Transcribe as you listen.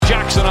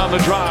Johnson on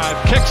the drive,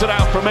 kicks it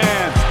out for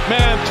man.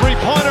 Man,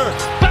 three-pointer,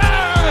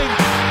 bang!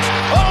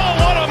 Oh,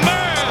 what a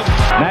man!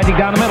 Magic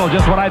down the middle,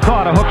 just what I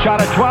thought. A hook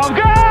shot at 12,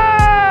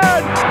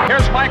 good!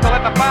 Here's Michael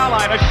at the foul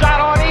line, a shot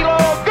on Elo,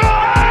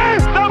 good!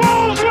 The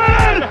Bulls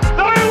win!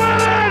 They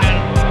win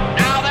it!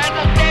 Now there's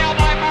a steal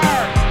by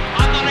Bird.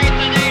 Underneath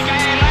the DJ,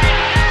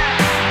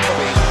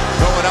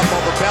 Going up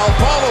over Bell,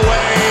 ball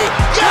away.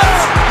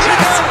 Yes!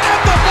 Yes!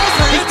 At the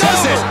buzzer, he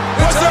does it!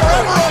 Was there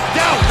ever a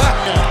doubt?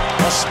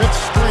 A Smith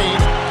screen.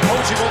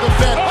 Oji will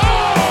defend.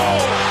 Oh!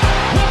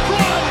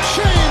 LeBron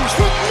James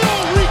with no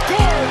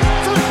regard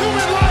for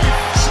human life.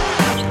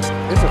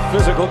 It's a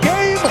physical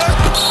game. Oh,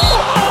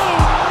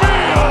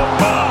 man, oh,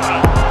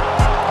 my.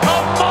 A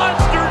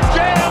monster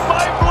jam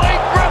by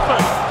Blake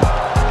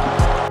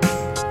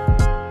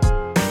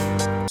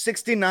Griffin.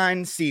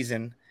 69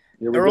 season.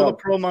 Earl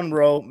Pearl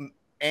Monroe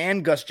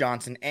and Gus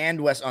Johnson and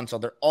Wes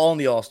Unseld, they're all on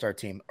the All-Star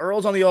team.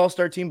 Earl's on the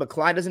All-Star team, but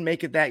Clyde doesn't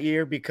make it that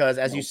year because,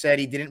 as you said,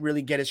 he didn't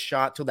really get his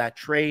shot till that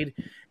trade,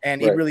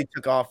 and it really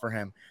took off for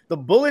him. The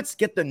Bullets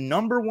get the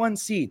number 1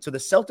 seed. So the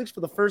Celtics for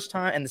the first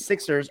time, and the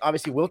Sixers,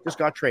 obviously Wilt just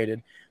got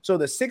traded. So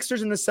the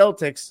Sixers and the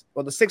Celtics,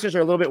 well, the Sixers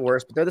are a little bit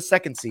worse, but they're the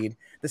 2nd seed.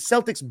 The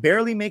Celtics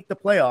barely make the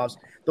playoffs.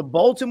 The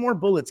Baltimore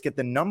Bullets get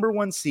the number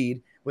 1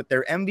 seed with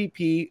their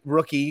MVP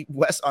rookie,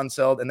 Wes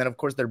Unseld, and then, of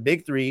course, their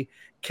big three,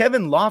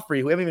 Kevin Lawfrey,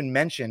 who we haven't even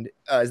mentioned,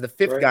 is the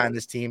 5th guy on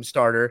this team,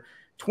 starter,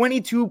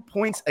 22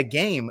 points a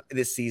game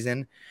this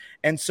season.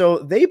 And so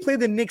they play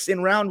the Knicks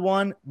in round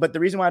 1, but the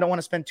reason why I don't want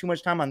to spend too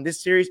much time on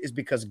this series is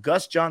because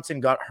Gus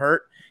Johnson got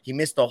hurt. He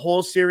missed the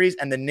whole series,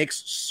 and the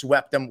Knicks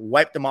swept them,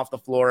 wiped them off the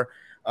floor.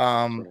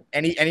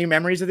 Any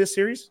memories of this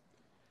series?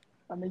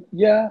 I mean,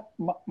 yeah,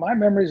 my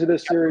memories of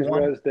this series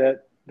was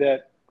that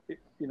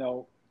you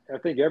know, I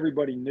think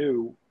everybody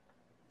knew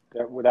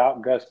that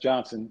without Gus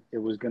Johnson, it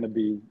was going to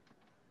be,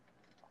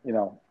 you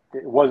know,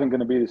 it wasn't going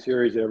to be the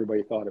series that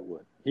everybody thought it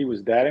would. He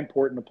was that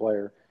important a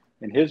player,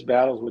 and his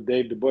battles with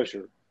Dave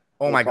DeBusschere.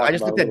 Oh, my God. I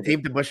just looked at Dave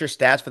DeBusschere's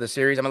stats for the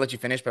series. I'm going to let you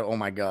finish, but oh,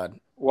 my God.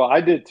 Well, I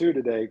did too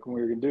today when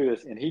we were going to do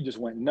this, and he just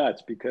went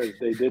nuts because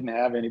they didn't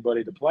have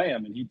anybody to play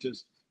him, and he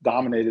just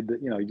dominated.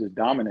 He just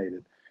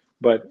dominated.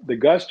 But the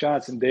Gus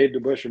Johnson-Dave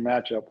DeBusschere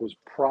matchup was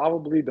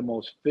probably the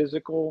most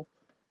physical,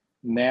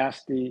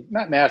 nasty,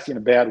 not nasty in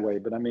a bad way,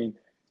 but I mean,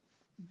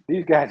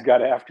 these guys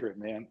got after it,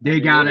 man. They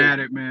got at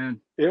it,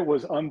 man. It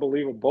was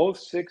unbelievable. Both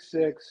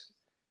 6'6",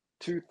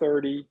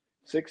 230,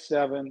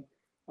 6'7",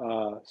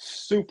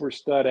 super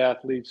stud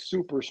athletes,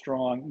 super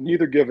strong,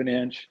 neither give an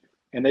inch,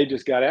 and they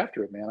just got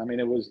after it, man. I mean,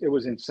 it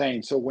was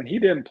insane. So when he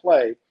didn't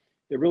play,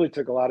 it really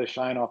took a lot of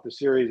shine off the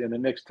series, and the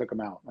Knicks took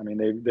him out. I mean,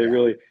 they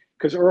really –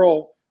 because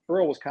Earl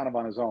was kind of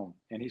on his own,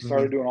 and he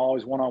started doing all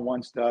his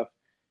one-on-one stuff.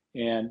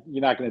 And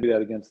you're not going to do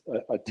that against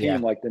a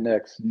team like the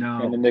Knicks.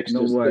 No, and the Knicks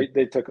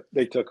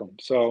they took them.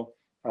 So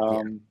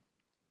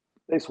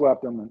they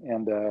swept them,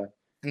 and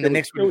the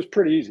Knicks. It was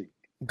pretty easy.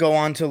 Go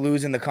on to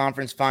lose in the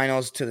conference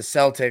finals to the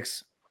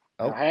Celtics.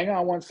 Oh, now, hang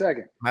on one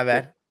second. My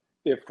bad.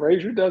 If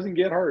Frazier doesn't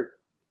get hurt,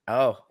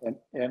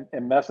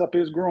 and mess up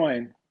his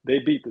groin, they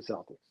beat the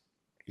Celtics.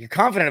 You're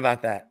confident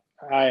about that?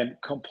 I am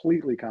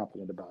completely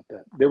confident about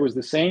that. There was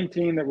the same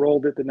team that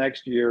rolled it the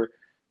next year.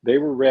 They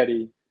were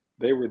ready.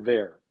 They were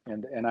there.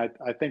 And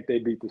I think they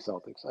beat the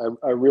Celtics.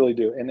 I really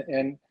do.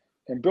 And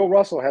Bill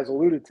Russell has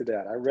alluded to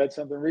that. I read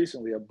something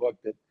recently, a book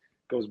that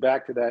goes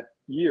back to that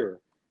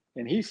year.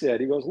 And he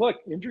goes, look,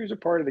 injuries are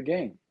part of the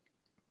game.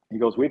 He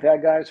goes, we've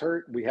had guys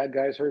hurt. We had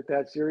guys hurt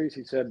that series.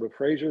 He said, but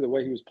Frazier, the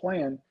way he was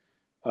playing,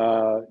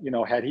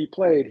 had he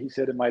played, he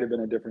said it might have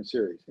been a different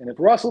series. And if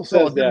Russell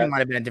says that, it might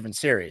have been a different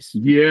series.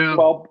 Yeah.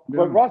 Well,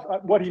 but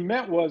what he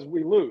meant was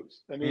we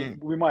lose. I mean,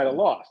 we might have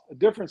lost. A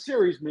different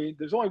series means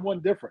there's only one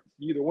difference: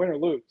 you either win or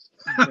lose.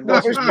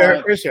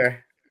 For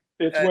sure.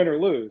 It's win or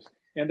lose.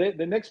 And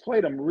the Knicks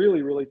played them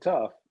really, really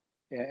tough.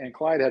 And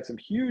Clyde had some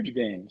huge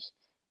games.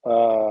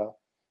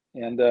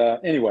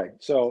 Anyway,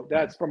 so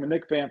that's from a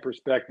Knicks fan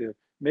perspective.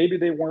 Maybe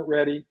they weren't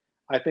ready.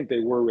 I think they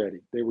were ready.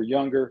 They were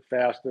younger,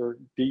 faster,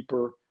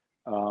 deeper.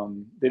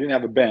 They didn't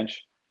have a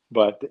bench,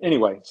 but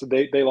anyway, so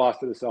they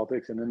lost to the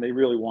Celtics, and then they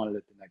really wanted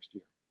it the next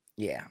year.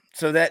 Yeah.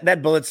 So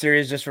that Bullet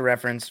series, just for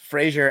reference,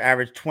 Frazier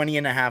averaged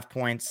 20.5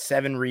 points,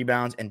 7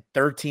 rebounds, and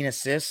 13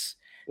 assists.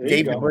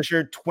 Dave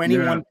DeBusschere,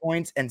 21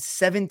 points and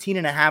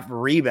 17.5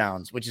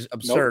 rebounds, which is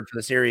absurd for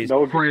the series.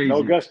 No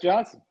Gus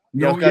Johnson.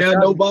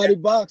 Nobody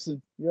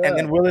boxing. Yeah. And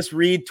then Willis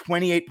Reed,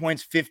 28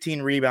 points,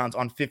 15 rebounds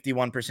on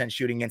 51%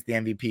 shooting against the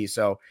MVP.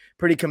 So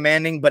pretty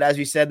commanding. But as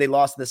you said, they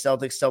lost to the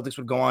Celtics. Celtics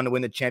would go on to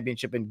win the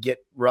championship and get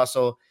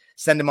Russell,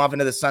 send him off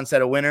into the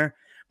sunset a winner.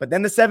 But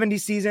then the 70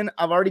 season,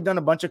 I've already done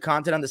a bunch of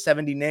content on the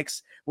 70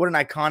 Knicks. What an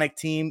iconic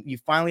team. You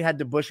finally had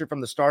DeBusschere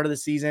from the start of the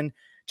season.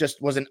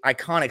 Just was an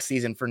iconic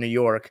season for New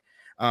York.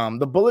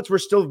 The Bullets were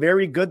still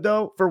very good,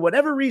 though. For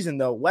whatever reason,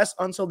 though, Wes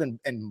Unseld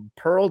and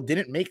Pearl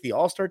didn't make the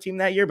All-Star team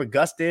that year, but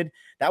Gus did.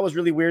 That was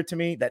really weird to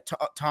me that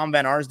Tom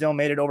Van Arsdale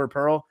made it over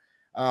Pearl.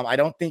 I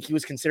don't think he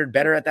was considered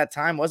better at that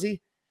time, was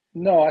he?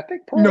 No, I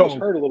think Pearl was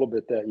hurt a little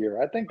bit that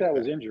year. I think that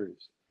was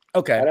injuries.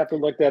 Okay. I'd have to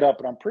look that up,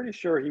 but I'm pretty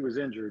sure he was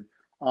injured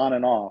on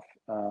and off.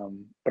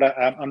 But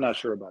I'm not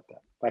sure about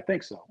that. I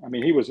think so. I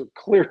mean, he was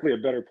clearly a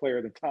better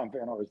player than Tom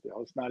Van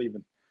Arsdale. It's not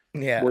even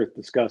worth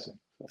discussing.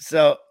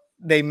 So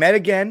they met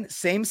again,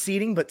 same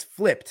seeding, but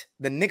flipped.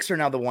 The Knicks are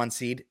now the 1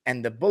 seed,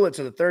 and the Bullets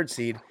are the 3rd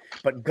seed.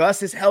 But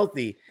Gus is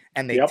healthy,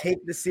 and they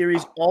take the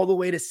series all the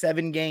way to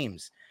 7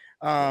 games.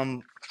 I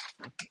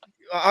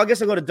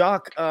guess I'll go to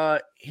Doc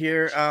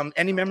here.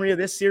 Any memory of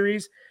this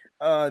series?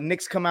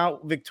 Knicks come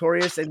out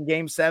victorious in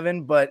Game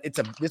 7, but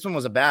this one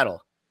was a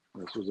battle.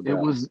 This was a battle.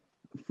 It was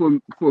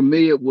for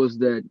me. It was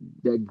that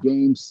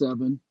Game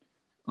 7,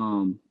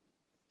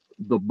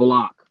 the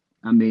block.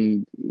 I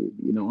mean,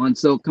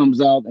 Unseld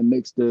comes out and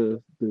makes the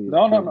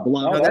block.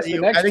 No, that's the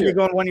next I think year. you're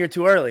going 1 year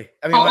too early.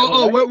 I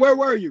mean, where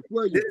were you?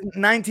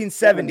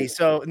 1970.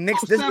 So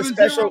Knicks, this is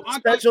the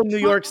special New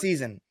York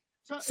season.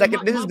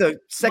 Second. This is the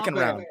second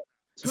round.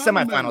 The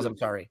semifinals. I'm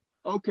sorry.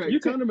 Okay, you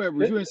can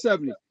remember. You're in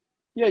 70.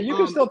 Yeah, you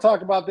can still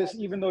talk about this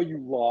even though you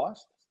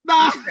lost.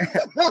 Yeah,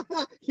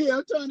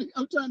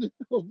 I'm trying to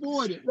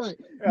avoid it. Right.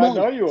 I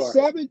know you are.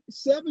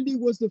 70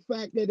 was the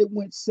fact that it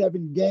went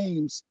 7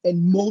 games and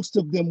most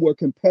of them were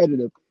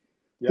competitive.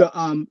 Yep.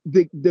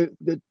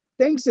 The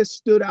things that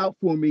stood out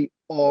for me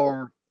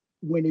are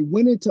when it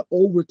went into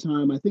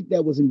overtime. I think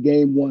that was in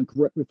Game 1.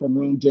 Correct me if I'm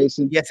wrong,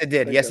 Jason. Yes, it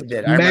did.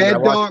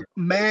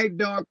 Mad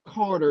Dog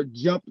Carter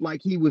jumped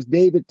like he was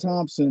David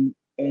Thompson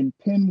and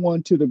pinned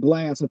one to the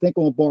glass, I think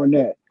on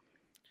Barnett.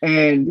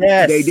 And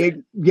they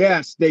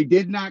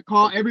did not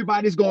call.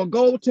 Everybody's going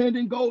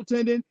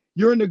goaltending.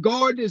 You're in the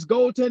guard, it's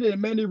goaltending,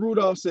 and Manny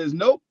Rudolph says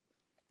nope.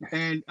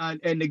 And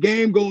the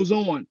game goes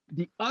on.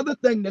 The other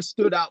thing that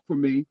stood out for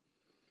me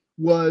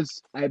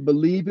was, I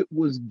believe it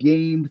was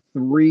Game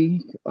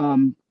 3.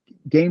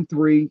 Game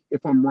 3,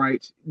 if I'm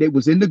right. It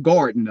was in the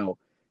Garden though,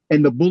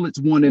 and the Bullets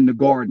won in the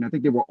Garden. I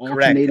think they were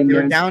alternating. They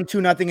were down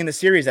 2-0 in the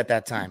series at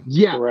that time.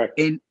 Yeah, correct.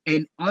 And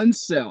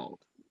Unseld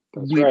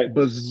went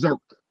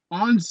berserk.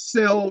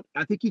 Unseld,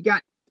 I think he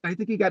got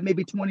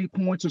maybe 20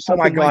 points or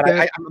something. Oh my God, like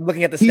that. I'm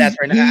looking at the stats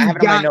right now. I have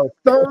it on my notes.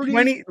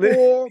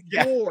 34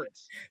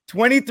 boards.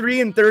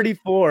 23 and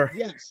 34.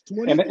 Yes,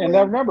 24. And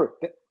now remember,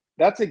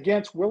 that's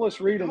against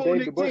Willis Reed and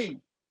Dave DeBusschere.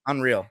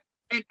 Unreal.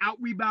 And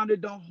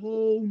out-rebounded the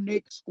whole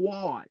Knicks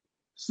squad.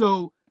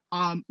 So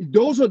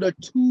those are the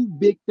 2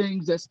 big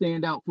things that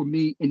stand out for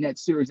me in that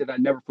series that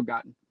I've never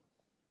forgotten.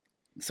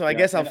 So I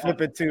guess I'll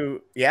flip it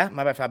to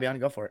my bad, Fabian,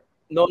 go for it.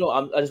 No,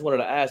 I just wanted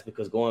to ask,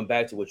 because going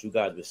back to what you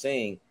guys were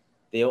saying,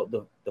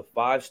 the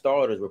 5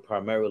 starters were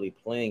primarily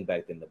playing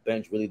back then. The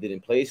bench really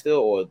didn't play still,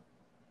 or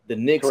the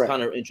Knicks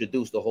kind of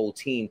introduced the whole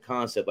team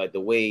concept, like the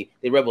way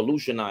they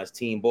revolutionized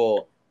team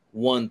ball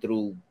 1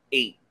 through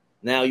 8.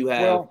 Now you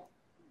have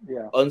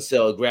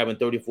Unseld grabbing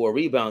 34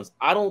 rebounds.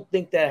 I don't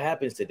think that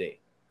happens today.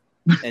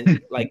 And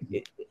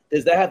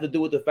does that have to do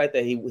with the fact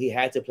that he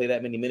had to play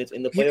that many minutes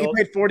in the playoffs? He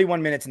played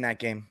 41 minutes in that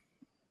game.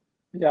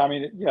 Yeah, I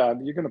mean,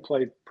 you're going to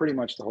play pretty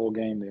much the whole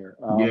game there.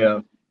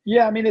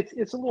 Yeah, I mean,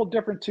 it's a little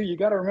different too. You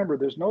got to remember,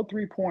 there's no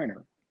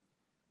 3-pointer,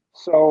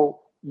 so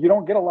you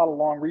don't get a lot of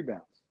long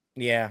rebounds.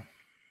 Yeah,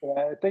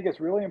 I think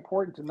it's really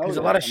important to know. There's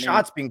a lot of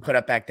shots being put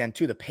up back then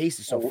too. The pace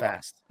is so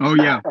fast. Oh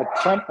yeah,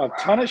 a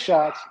ton of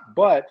shots,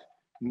 but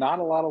not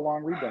a lot of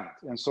long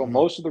rebounds. And so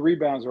most of the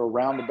rebounds are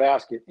around the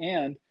basket,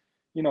 and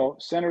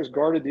centers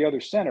guarded the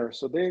other center,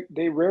 so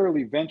they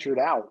rarely ventured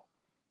out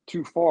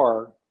too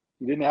far.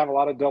 You didn't have a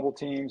lot of double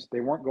teams.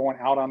 They weren't going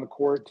out on the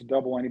court to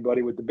double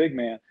anybody with the big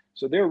man.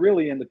 So they're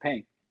really in the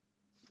paint,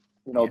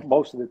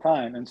 most of the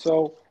time. And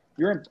so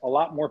you're in a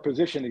lot more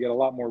position to get a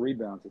lot more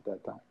rebounds at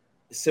that time.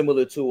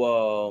 Similar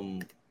to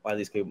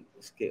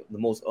the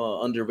most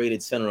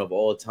underrated center of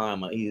all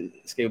time. He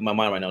escaped my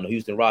mind right now. The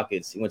Houston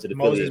Rockets. He went to the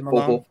Moses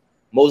Malone.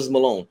 Moses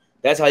Malone.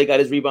 That's how he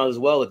got his rebounds as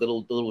well. Like the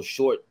little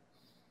short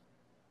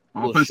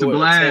offensive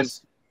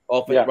glass.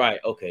 Right.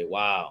 Okay.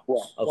 Wow. Yeah.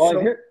 Okay.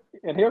 Well,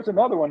 and here's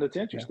another one that's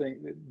interesting.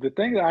 Yeah. The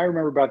thing that I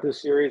remember about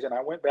this series, and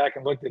I went back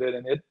and looked at it,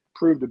 and it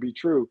proved to be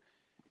true.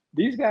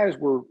 This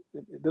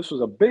was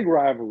a big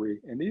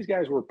rivalry, and these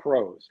guys were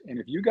pros. And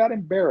if you got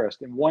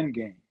embarrassed in one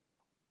game,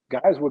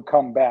 guys would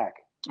come back.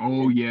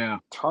 Oh, yeah.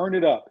 Turn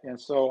it up. And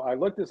so I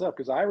looked this up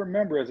because I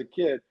remember as a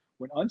kid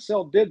when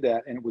Unseld did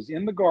that, and it was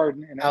in the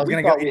Garden. And I was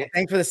going to go.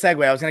 Thanks for the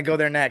segue. I was going to go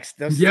there next.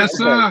 Yes,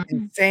 sir.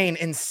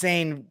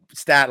 Insane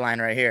stat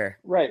line right here.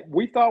 Right.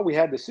 We thought we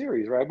had the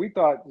series, right? We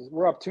thought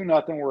we're up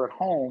 2-0. We're at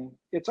home.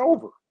 It's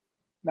over.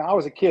 Now, I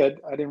was a kid.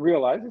 I didn't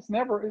realize it's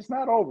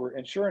not over.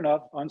 And sure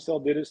enough,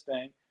 Unseld did his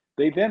thing.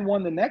 They then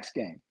won the next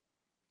game.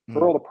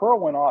 Pearl to Pearl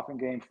went off in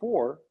Game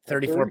 4.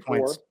 34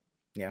 points.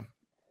 Yeah.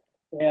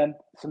 And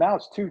so now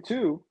it's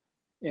 2-2,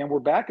 and we're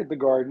back at the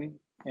Garden.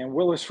 And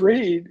Willis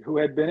Reed, who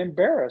had been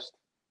embarrassed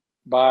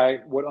by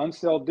what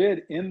Unseld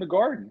did in the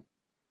Garden,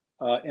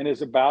 and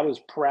is about as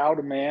proud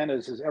a man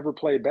as has ever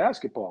played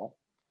basketball,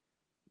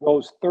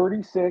 goes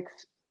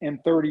 36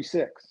 and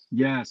 36.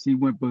 Yes, he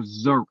went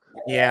berserk.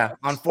 Yeah,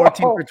 on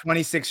 14 for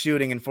 26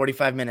 shooting in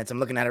 45 minutes. I'm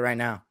looking at it right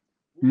now.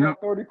 You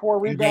got 34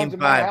 rebounds in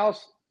my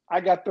house.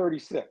 I got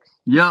 36.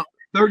 Yep,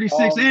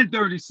 36 and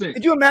 36.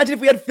 Could you imagine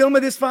if we had film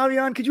of this,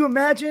 Fabian? Could you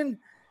imagine?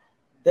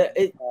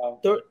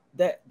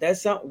 That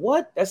sound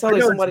what? That sounds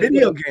like somebody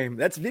video game.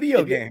 That's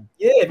video game.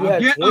 Yeah, if you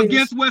had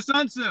against Wes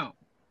Unseld.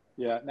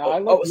 Yeah. Now I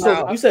look.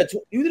 So you said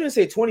you didn't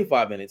say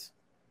 25 minutes.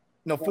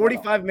 No,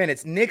 45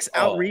 minutes. Knicks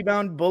out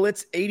rebound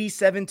Bullets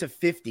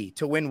 87-50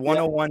 to win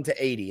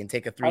 101-80 and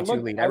take a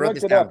 3-2 lead. I wrote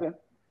this down.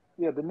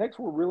 The Knicks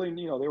were really,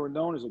 they were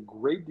known as a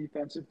great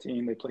defensive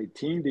team. They played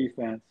team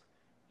defense,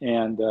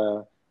 and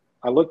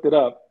I looked it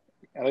up.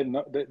 I didn't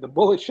know the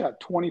Bullets shot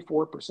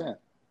 24%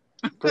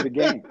 for the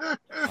game.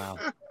 Wow.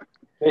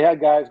 They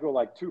had guys go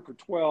like 2 for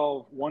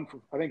 12,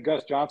 I think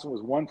Gus Johnson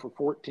was 1 for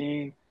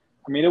 14.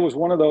 I mean, it was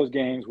one of those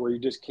games where you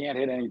just can't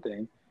hit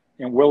anything.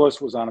 And Willis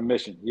was on a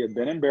mission. He had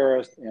been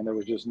embarrassed, and there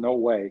was just no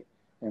way.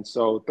 And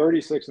so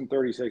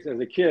 36-36. As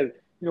a kid,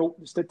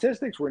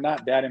 statistics were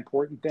not that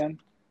important then.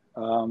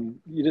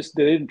 They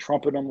didn't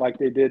trumpet them like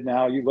they did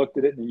now. You looked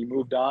at it and you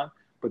moved on.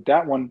 But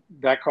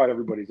that caught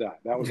everybody's eye.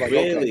 That was like,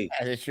 really?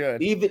 As it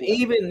should.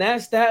 Even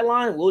that stat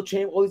line will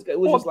change. It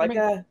was just like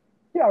that.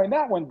 Yeah, I mean,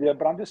 that one did.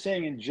 But I'm just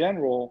saying in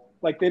general,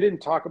 like they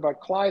didn't talk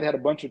about Clyde had a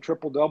bunch of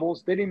triple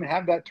doubles. They didn't even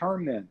have that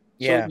term then.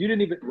 Yeah. So you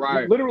didn't even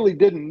you literally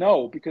didn't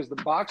know because the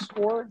box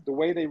score, the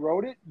way they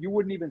wrote it, you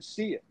wouldn't even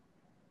see it.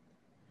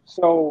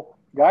 So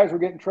guys were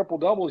getting triple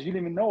doubles, you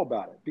didn't even know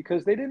about it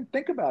because they didn't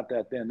think about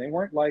that then. They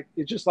weren't like,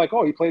 it's just like,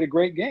 oh, he played a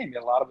great game. He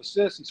had a lot of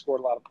assists. He scored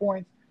a lot of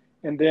points.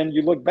 And then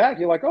you look back,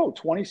 you're like, oh,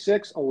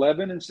 26,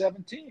 11, and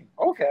 17.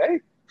 Okay,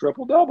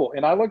 triple double.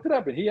 And I looked it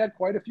up and he had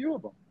quite a few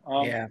of them.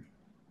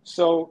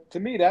 So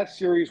to me, that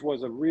series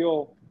was a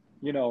real,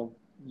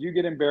 you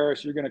get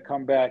embarrassed, you're going to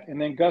come back.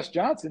 And then Gus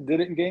Johnson did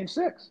it in game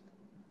 6.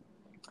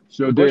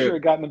 So Busher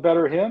had gotten the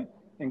better of him,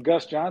 and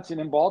Gus Johnson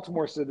in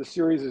Baltimore said the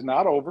series is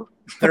not over.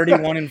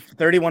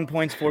 31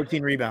 points,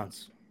 14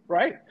 rebounds.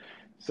 Right.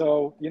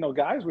 So,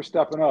 guys were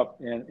stepping up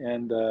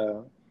and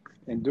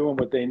doing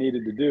what they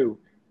needed to do.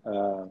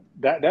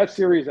 That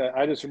series,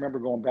 I just remember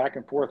going back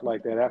and forth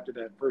like that after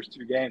that first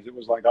 2 games. It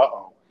was like,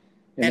 uh-oh.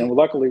 And then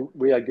luckily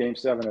we had game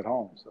 7 at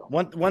home. So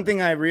one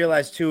thing I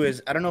realized too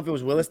is, I don't know if it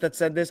was Willis that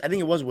said this. I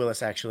think it was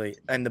Willis actually,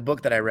 in the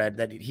book that I read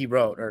that he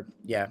wrote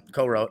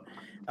co-wrote.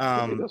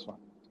 This one.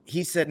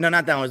 He said, no,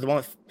 not that one. It was the one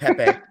with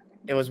Pepe.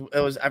 it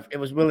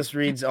was Willis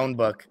Reed's own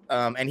book.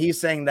 And he's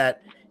saying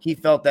that he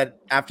felt that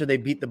after they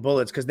beat the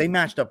Bullets, because they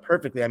matched up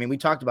perfectly. I mean, we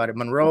talked about it.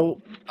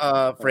 Monroe,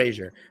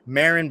 Frazier,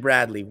 Marin,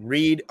 Bradley,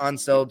 Reed,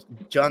 Unseld,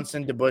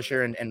 Johnson,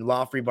 DeBusschere, and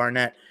Lawfrey,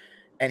 Barnett.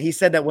 And he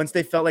said that once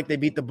they felt like they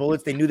beat the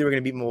Bullets, they knew they were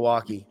going to beat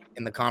Milwaukee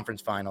in the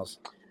conference finals.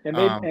 And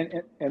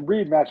and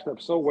Reed matched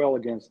up so well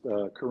against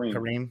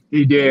Kareem.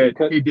 He did.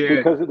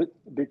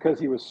 Because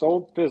he was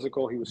so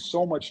physical. He was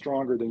so much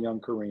stronger than young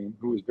Kareem,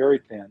 who was very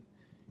thin,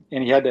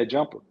 and he had that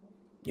jumper.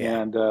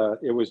 Yeah. And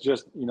it was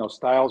just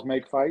styles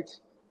make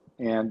fights,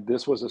 and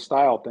this was a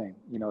style thing.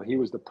 He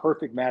was the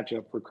perfect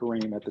matchup for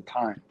Kareem at the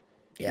time.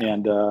 Yeah.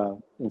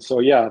 And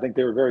so I think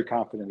they were very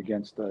confident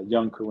against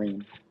young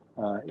Kareem,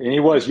 and he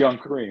was young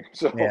Kareem.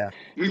 So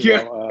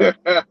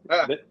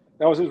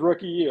that was his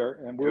rookie year,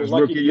 and we were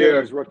lucky to get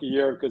his rookie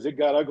year because it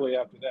got ugly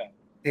after that.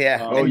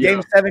 Yeah. In Game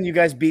 7, you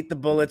guys beat the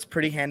Bullets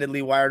pretty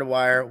handedly, wire to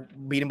wire,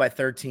 beat them by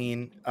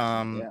 13,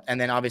 and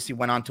then obviously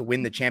went on to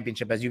win the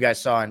championship, as you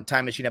guys saw in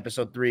Time Machine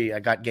Episode 3.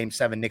 I got Game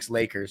 7, Knicks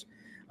Lakers.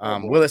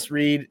 Willis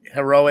Reed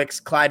heroics,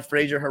 Clyde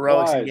Frazier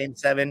heroics in Game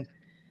 7.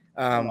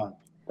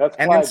 That's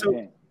and then so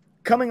game.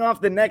 Coming to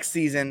the next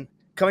season,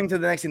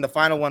 the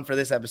final one for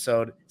this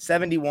episode,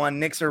 71.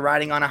 Knicks are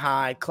riding on a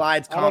high.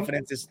 Clyde's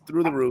confidence is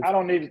through the roof. I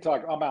don't need to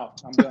talk. I'm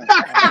out. I'm done.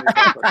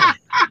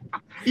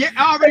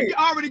 I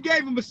already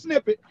gave him a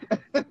snippet.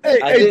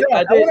 I did.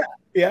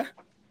 Yeah.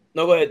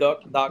 No, go ahead,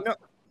 Doc. No,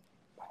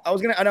 I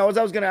was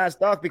gonna ask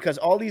Doc because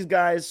all these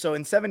guys. So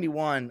in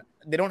 71,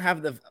 they don't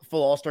have the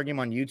full All-Star game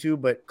on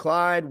YouTube, but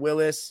Clyde,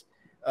 Willis,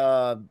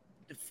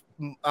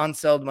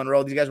 Unseld,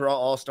 Monroe, these guys were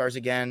all All-Stars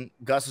again.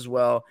 Gus as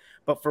well.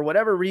 But for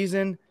whatever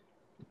reason.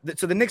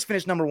 So the Knicks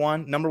finished number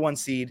one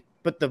seed,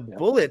 but the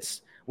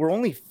Bullets were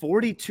only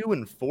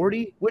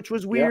 42-40, which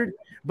was weird.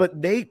 But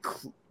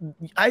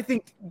I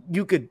think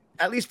you could,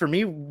 at least for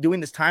me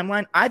doing this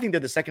timeline, I think they're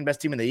the second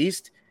best team in the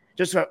East,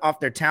 just off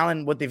their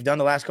talent, what they've done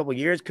the last couple of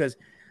years. Because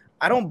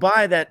I don't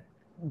buy that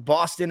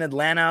Boston,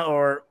 Atlanta,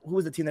 or who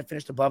was the team that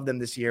finished above them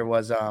this year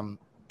was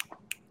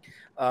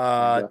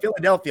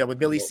Philadelphia with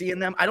Billy C in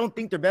them. I don't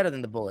think they're better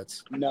than the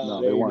Bullets.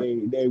 No, they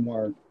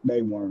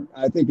weren't.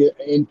 I think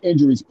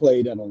injuries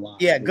played in a lot.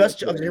 Yeah,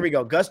 here we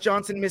go. Gus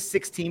Johnson missed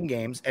 16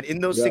 games, and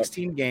in those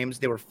 16 games,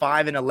 they were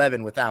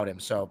 5-11 without him.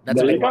 So that's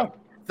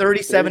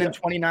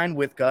 37-29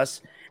 with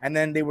Gus, and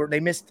then they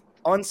missed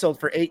Unseld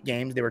for 8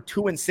 games. They were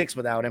 2-6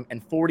 without him,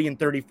 and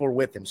 40-34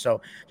 with him. So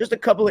just a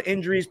couple of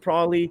injuries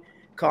probably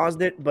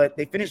caused it, but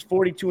they finished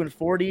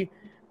 42-40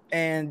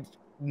 and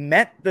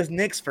met the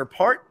Knicks for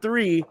part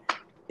 3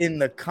 in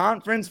the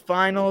conference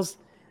finals.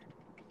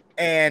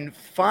 And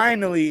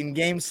finally in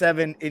Game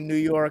 7 in New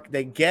York,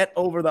 they get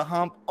over the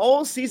hump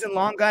all season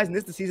long, guys. And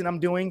this is the season I'm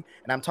doing,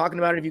 and I'm talking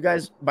about it. If you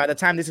guys, by the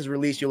time this is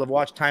released, you'll have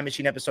watched Time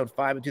Machine Episode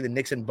 5 between the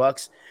Knicks and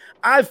Bucks.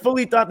 I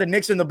fully thought the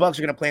Knicks and the Bucks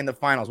were going to play in the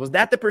finals. Was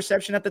that the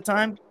perception at the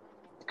time?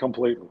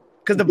 Completely.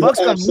 Because the Bucks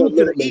got moved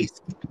to the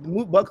east.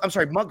 Bucks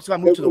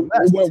got moved to the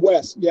west. It went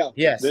west, yeah.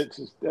 Yes.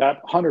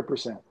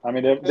 100%. I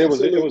mean, it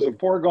was a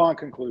foregone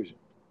conclusion.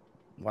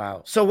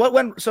 Wow. So what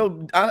went?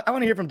 So I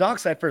want to hear from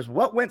Doc's side first.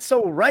 What went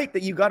so right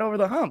that you got over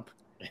the hump?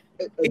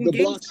 In The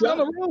games block shot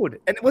on the road,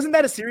 and wasn't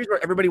that a series where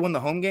everybody won the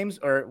home games,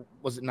 or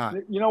was it not?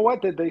 You know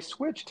what? They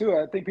switched too.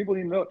 I think people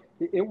didn't know.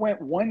 It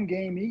went one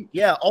game each.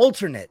 Yeah,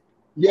 alternate.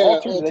 Yeah,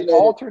 they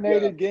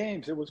alternated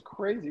games. It was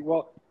crazy.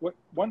 Well,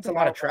 It's a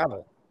lot of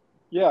travel.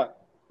 Yeah.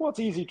 Well, it's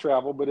easy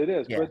travel, but it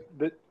is. Yeah.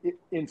 But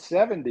in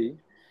 70,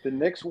 the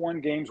Knicks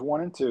won games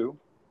 1 and 2.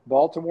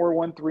 Baltimore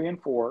won 3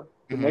 and 4.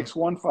 The Knicks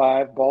won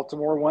 5.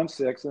 Baltimore won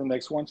 6, and the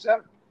Knicks won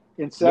 7.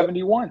 In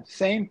 71,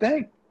 same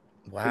thing.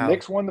 Wow. The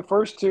Knicks won the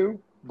first 2.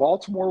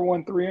 Baltimore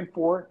won 3 and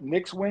 4.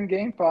 Knicks win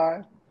game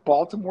 5.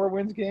 Baltimore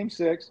wins game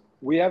 6.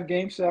 We have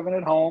game 7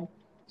 at home.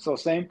 So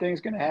same thing's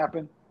going to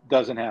happen.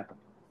 Doesn't happen.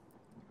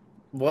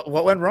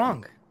 What went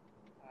wrong?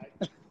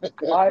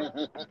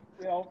 Jason,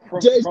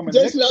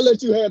 I'll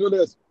let you handle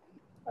this.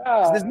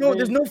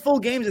 There's no full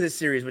games of this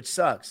series, which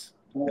sucks.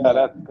 Yeah,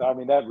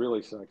 that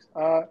really sucks.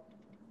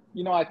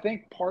 I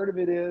think part of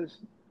it is,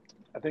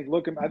 I think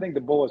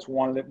the Bullets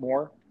wanted it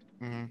more.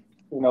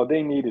 Mm-hmm.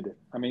 They needed it.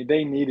 I mean,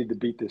 they needed to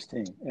beat this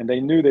team, and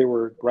they knew they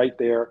were right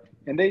there.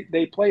 And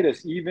they played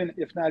us even,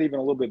 if not even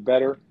a little bit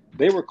better.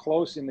 They were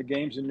close in the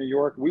games in New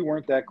York. We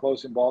weren't that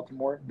close in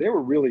Baltimore. They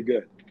were really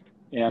good.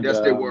 And yes,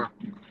 they were.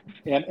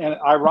 And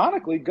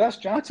ironically, Gus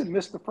Johnson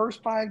missed the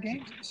first 5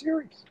 games of the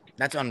series.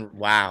 That's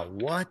wow.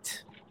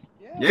 What?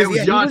 Yeah, it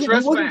was John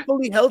Trezvant. He wasn't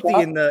fully healthy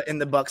in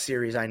the Bucks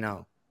series. I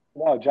know.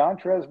 No, John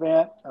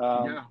Trezvant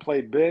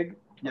played big.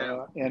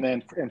 Yeah.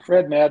 And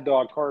Fred Mad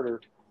Dog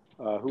Carter,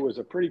 who was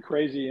a pretty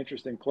crazy,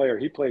 interesting player.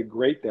 He played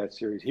great that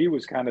series. He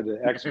was kind of the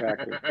X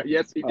factor.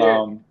 Yes, he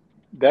did.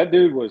 That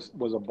dude was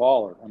a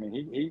baller. I mean,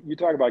 he you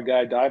talk about a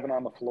guy diving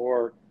on the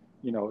floor.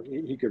 He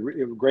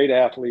was a great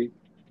athlete.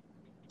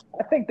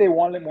 I think they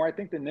wanted it more. I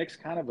think the Knicks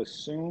kind of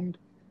assumed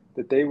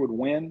that they would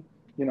win,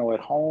 at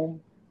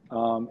home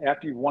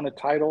after you won a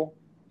title.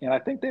 And I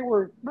think they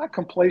were not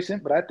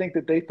complacent, but I think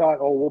that they thought,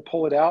 oh, we'll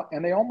pull it out.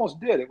 And they almost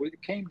did. It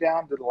came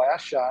down to the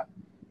last shot.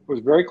 It was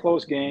a very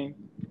close game.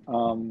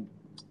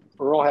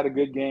 Earl had a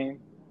good game.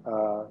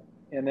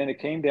 And then it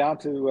came down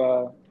to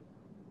a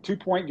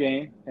 2-point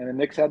game, and the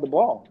Knicks had the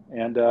ball.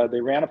 And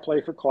they ran a play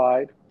for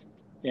Clyde,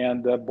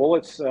 and the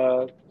Bullets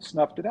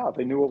snuffed it out.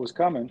 They knew what was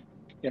coming.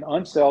 And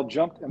Unseld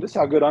jumped, and this is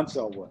how good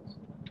Unseld was.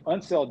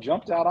 Unseld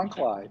jumped out on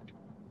Clyde,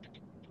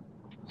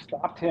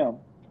 stopped him,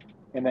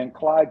 and then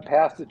Clyde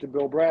passed it to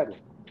Bill Bradley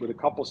with a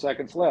couple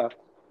seconds left.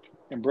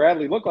 And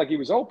Bradley looked like he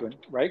was open,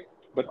 right?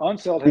 But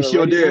Unseld had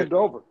already moved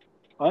over.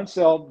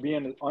 Unseld,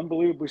 being an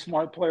unbelievably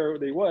smart player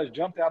that he was,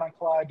 jumped out on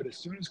Clyde, but as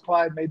soon as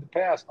Clyde made the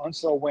pass,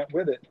 Unseld went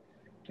with it.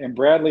 And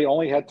Bradley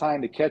only had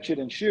time to catch it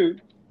and shoot.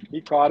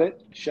 He caught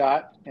it,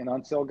 shot, and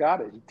Unseld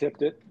got it. He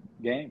tipped it,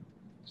 game.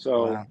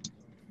 So, wow.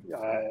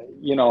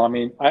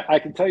 I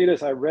can tell you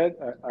this. I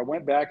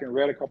went back and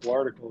read a couple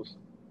articles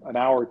an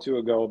hour or two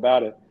ago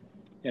about it,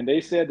 and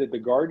they said that the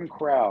Garden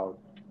crowd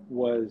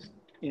was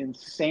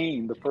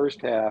insane the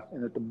first half,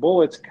 and that the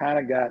Bullets kind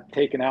of got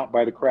taken out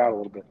by the crowd a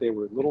little bit. They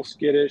were a little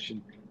skittish,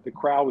 and the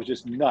crowd was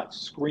just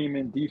nuts,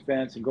 screaming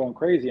defense and going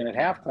crazy. And at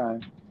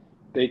halftime,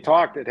 they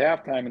talked in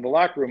the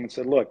locker room and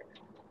said, look,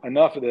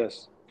 enough of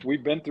this.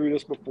 We've been through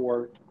this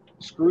before.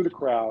 Screw the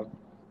crowd.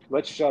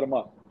 Let's shut them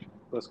up.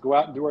 Let's go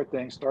out and do our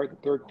thing, start the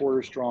third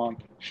quarter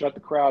strong, shut the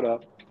crowd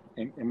up,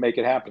 and make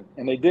it happen.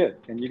 And they did.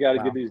 And you got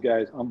to give these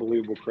guys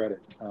unbelievable credit.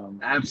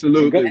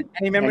 Absolutely. And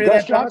you remember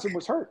Gus that Johnson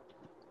was hurt.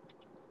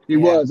 He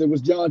was. It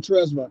was John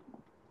Trezvant.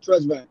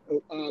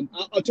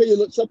 I'll tell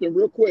you something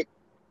real quick.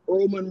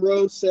 Earl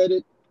Monroe said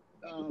it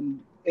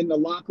in the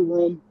locker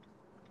room.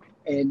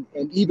 And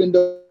even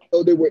though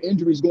there were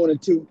injuries going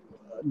into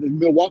the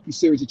Milwaukee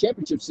series, the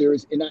championship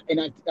series,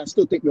 and I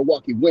still think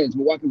Milwaukee wins.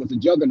 Milwaukee was a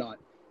juggernaut.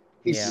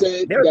 He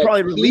said they were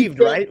probably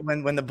relieved, right,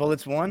 when the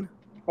Bullets won?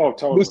 Oh,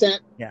 totally. What's that?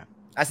 Yeah.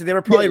 I said they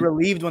were probably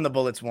relieved when the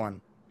Bullets won.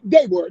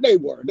 They were.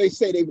 They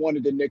say they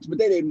wanted the Knicks, but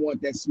they didn't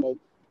want that smoke.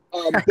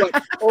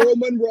 But Earl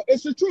Monroe,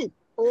 it's the truth.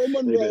 Earl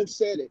Monroe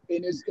said it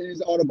in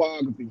his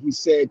autobiography. He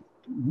said,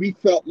 we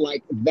felt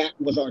like that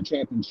was our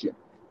championship,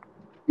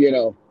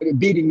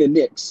 beating the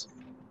Knicks.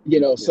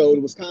 So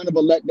it was kind of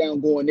a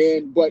letdown going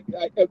in. But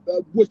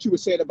what you were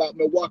saying about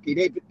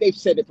Milwaukee, they've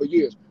said it for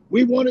years.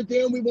 We wanted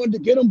them. We wanted to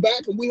get them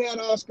back, and we had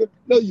Oscar.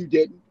 No, you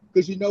didn't,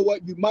 because you know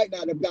what? You might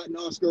not have gotten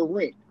Oscar a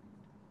ring.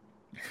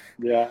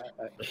 Yeah.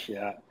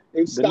 It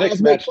was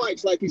styles make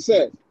fights, like he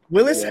said.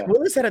 Willis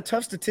had a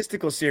tough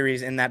statistical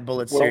series in that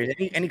Bullet series.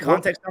 Any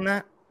context on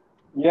that?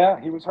 Yeah,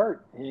 he was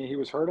hurt. He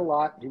was hurt a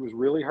lot. He was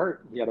really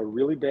hurt. He had a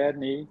really bad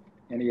knee,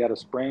 and he had a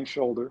sprained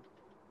shoulder.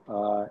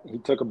 He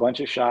took a bunch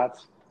of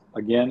shots,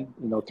 again,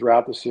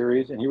 throughout the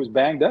series, and he was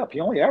banged up. He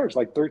only averaged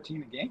like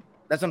 13 a game.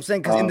 That's what I'm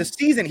saying, because in the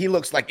season, he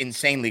looks like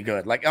insanely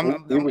good. Like you're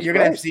going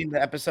to have seen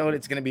the episode.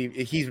 It's going to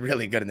be – he's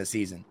really good in the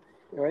season.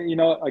 Again,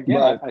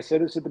 I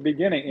said this at the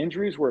beginning.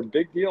 Injuries were a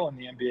big deal in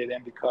the NBA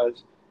then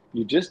because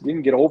you just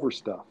didn't get over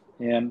stuff.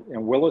 And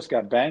Willis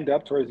got banged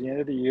up towards the end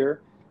of the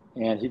year.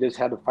 and he just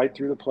had to fight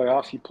through the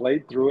playoffs. He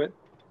played through it,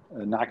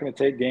 not going to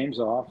take games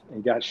off,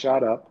 and got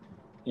shot up.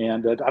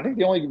 And I think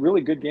the only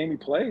really good game he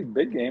played,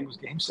 big game, was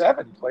Game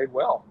 7. He played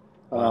well.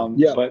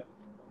 But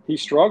he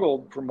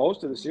struggled for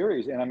most of the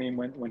series. And, I mean,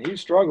 when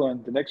he's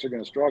struggling, the Knicks are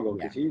going to struggle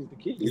because he's the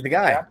key. He's the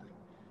guy.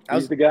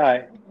 He's the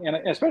guy. And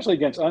especially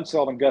against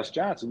Unseld and Gus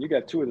Johnson, you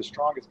got two of the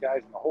strongest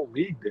guys in the whole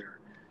league there.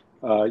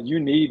 You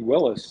need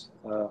Willis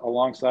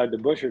alongside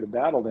DeBusschere to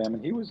battle them,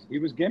 and he was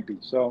gimpy.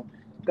 So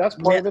that's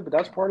part of it, but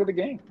that's part of the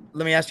game.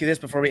 Let me ask you this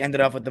before we end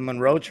it off with the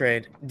Monroe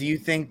trade. Do you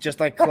think, just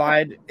like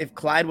Clyde, if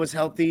Clyde was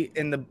healthy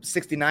in the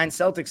 69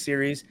 Celtics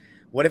series,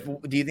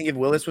 do you think if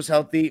Willis was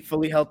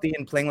fully healthy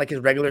and playing like his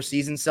regular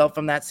season self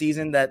from that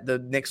season, that the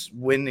Knicks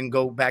win and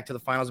go back to the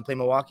finals and play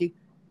Milwaukee?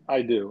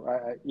 I do.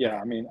 I'll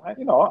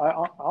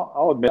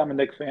admit I'm a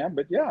Knicks fan,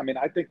 but yeah, I mean,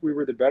 I think we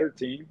were the better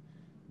team,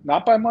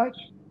 not by much.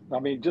 I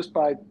mean, just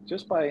by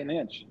an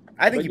inch.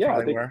 I think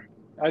probably were.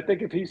 I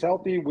think if he's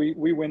healthy,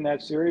 we win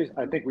that series.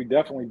 I think we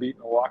definitely beat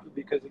Milwaukee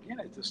because, again,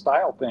 it's a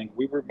style thing.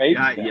 We were made.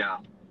 Yeah.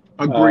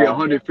 Agree,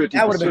 150%.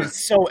 That would have been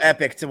so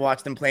epic to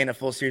watch them play in a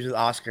full series with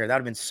Oscar. That would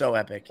have been so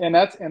epic. And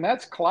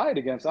that's Clyde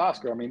against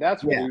Oscar. I mean,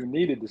 that's what we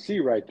needed to see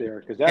right there,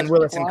 because that's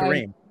Willis and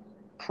Kareem.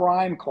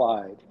 Prime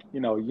Clyde,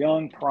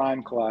 young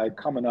prime Clyde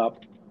coming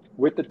up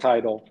with the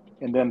title,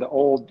 and then the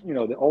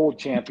old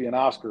champion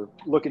Oscar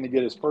looking to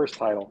get his first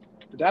title.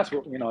 That's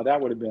what that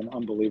would have been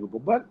unbelievable.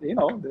 But you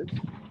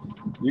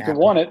can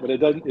want it, but it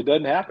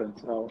doesn't happen.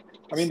 So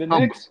I mean, the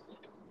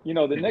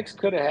Knicks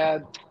could have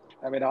had.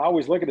 I mean, I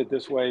always look at it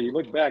this way. You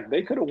look back;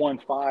 they could have won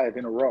 5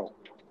 in a row,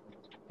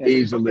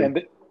 easily,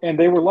 and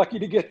they were lucky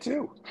to get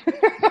 2.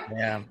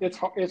 Yeah, it's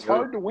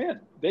hard to win.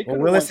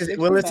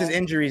 Willis's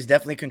injuries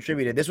definitely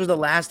contributed. This was the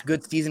last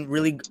good season,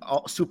 really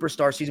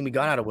superstar season we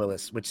got out of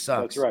Willis, which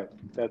sucks.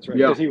 That's right.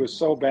 Because he was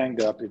so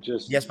banged up, it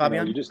just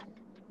Fabian, you just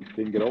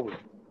didn't get over it.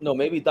 No,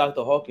 maybe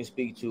Dr. Hawk can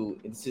speak to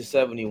it's just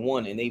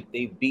 71, and they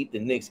beat the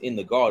Knicks in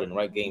the Garden,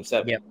 right? Game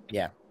 7.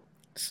 Yeah.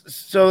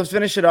 So let's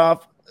finish it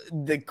off.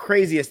 The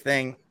craziest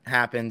thing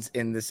happens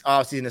in this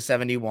offseason of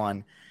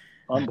 71.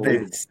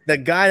 Unbelievable. The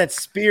guy that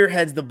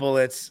spearheads the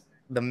Bullets,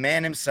 the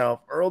man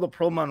himself, Earl the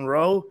Pro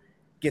Monroe,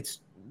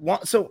 gets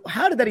one. So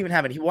how did that even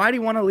happen? Why do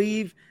you want to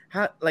leave?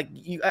 I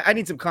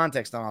need some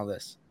context on all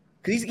this,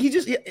 because he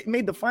just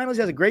made the finals.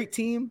 He has a great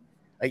team.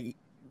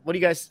 What do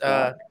you guys?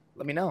 Let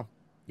me know.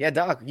 Yeah,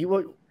 Doc.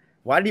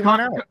 Why did he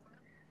want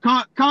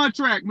out?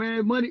 Contract,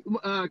 man. Money,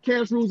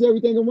 cash rules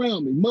everything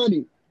around me.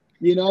 Money,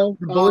 The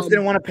Bullets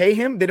didn't want to pay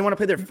him. They didn't want to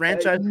pay their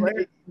franchise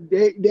player.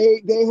 They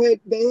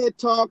had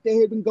talked. They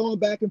had been going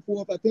back and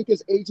forth. I think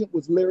his agent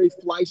was Larry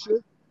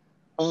Fleischer,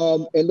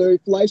 and Larry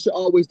Fleischer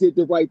always did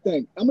the right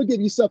thing. I'm gonna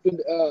give you something.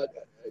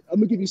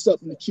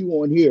 To chew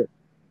on here.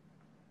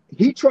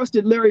 He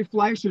trusted Larry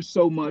Fleischer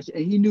so much,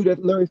 and he knew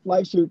that Larry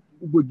Fleischer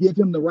would give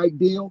him the right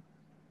deal,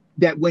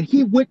 that when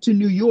he went to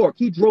New York,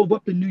 he drove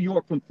up to New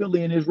York from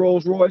Philly in his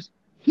Rolls Royce.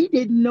 He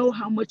didn't know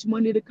how much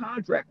money the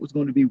contract was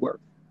going to be worth.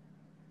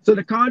 So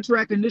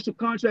the initial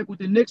contract with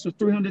the Knicks was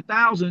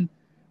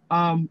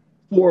 $300,000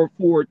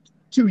 for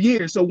 2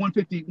 years, so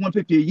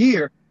 $150 a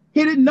year.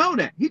 He didn't know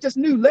that. He just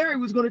knew Larry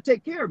was going to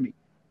take care of me.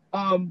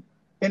 And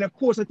of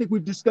course, I think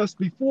we've discussed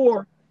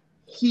before,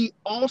 he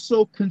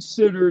also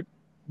considered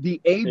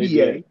the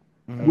ABA.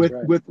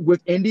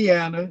 With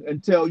Indiana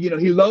until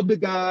he loved the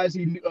guys,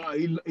 he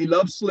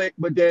loved Slick,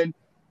 but then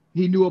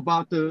he knew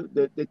about the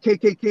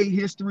KKK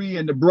history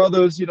and the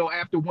brothers.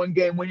 After one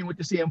game when he went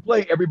to see him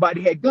play,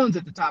 everybody had guns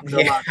at the top of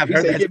their locker. He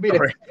said,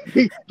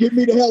 "Get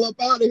me the hell up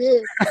out of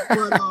here."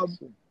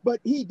 But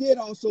he did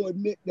also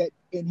admit that,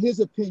 in his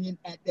opinion,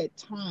 at that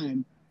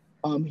time,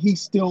 he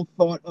still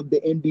thought of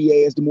the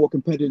NBA as the more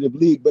competitive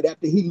league. But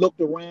after he looked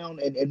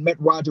around and met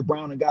Roger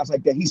Brown and guys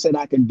like that, he said,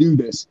 "I can do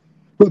this."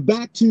 But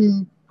back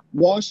to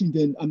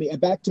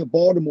back to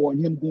Baltimore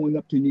and him going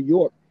up to New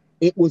York,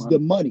 it was the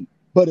money.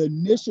 But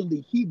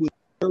initially, he was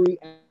very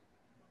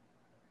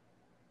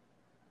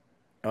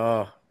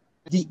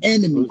the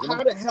enemy.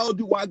 How the hell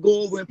do I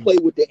go over and play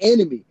with the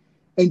enemy?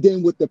 And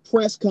then with the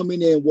press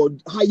coming in, well,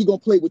 how you gonna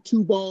play with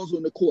 2 balls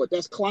on the court?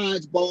 That's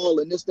Clyde's ball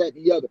and this, that,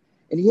 and the other.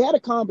 And he had a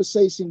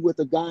conversation with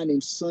a guy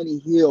named Sonny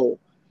Hill.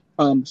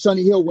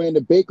 Sonny Hill ran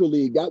the Baker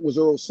League. That was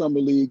Earl Summer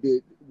League,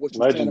 which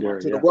was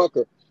legendary, the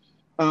Rucker.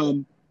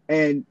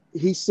 And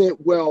he said,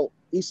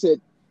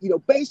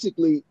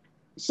 basically,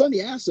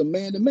 Sonny asked him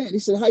man to man. He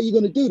said, "How are you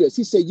going to do this?"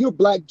 He said, "You're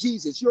Black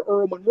Jesus. You're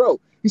Earl Monroe."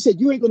 He said,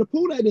 "You ain't going to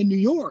pull that in New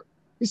York."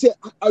 He said,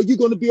 "Are you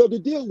going to be able to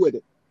deal with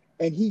it?"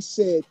 And he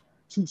said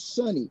to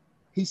Sonny,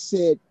 he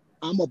said,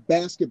 "I'm a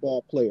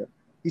basketball player."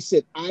 He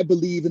said, "I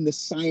believe in the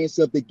science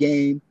of the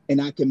game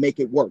and I can make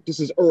it work."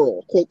 This is Earl,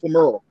 a quote from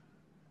Earl.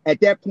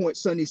 At that point,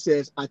 Sonny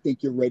says, "I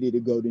think you're ready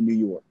to go to New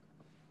York."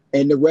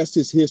 And the rest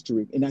is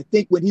history. And I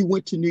think when he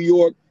went to New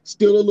York,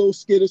 still a little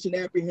skittish and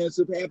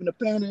apprehensive, having a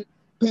panic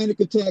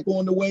attack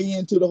on the way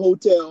into the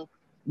hotel.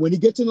 When he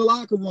gets in the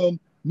locker room,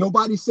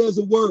 nobody says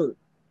a word.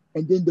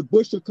 And then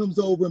DeBusschere comes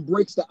over and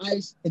breaks the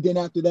ice. And then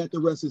after that, the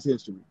rest is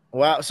history.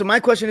 Wow. So my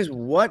question is,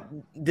 what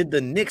did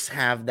the Knicks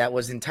have that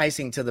was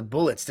enticing to the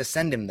Bullets to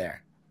send him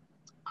there?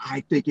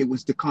 I think it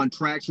was the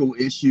contractual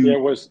issue. Yeah,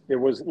 it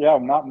was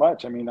not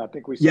much. I mean, I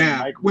think we said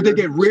Mike Would they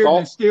get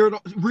Reardon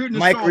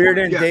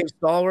and Dave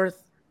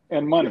Stallworth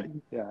and money.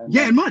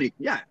 And money.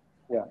 Yeah.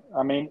 Yeah.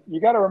 I mean, you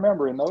got to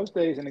remember in those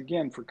days, and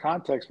again, for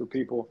context for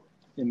people,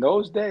 in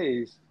those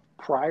days,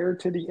 prior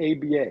to the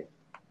ABA,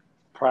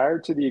 prior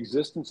to the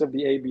existence of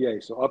the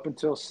ABA, so up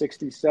until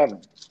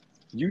 67,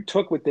 you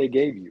took what they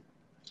gave you.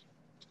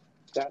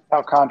 That's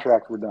how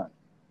contracts were done.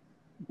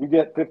 You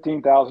get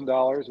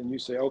 $15,000 and you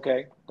say,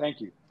 okay, thank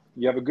you.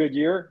 You have a good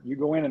year, you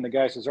go in and the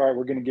guy says, all right,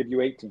 we're going to give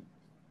you 18.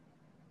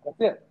 That's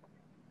it.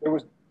 There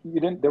was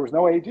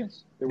no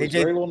agents. There was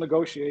very little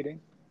negotiating.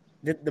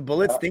 Did the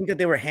Bullets think that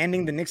they were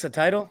handing the Knicks a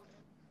title?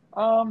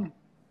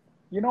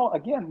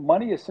 Again,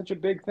 money is such a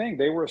big thing.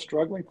 They were a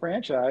struggling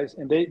franchise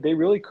and they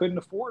really couldn't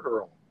afford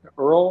Earl.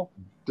 Earl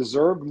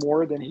deserved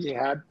more than he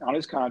had on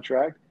his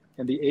contract,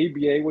 and the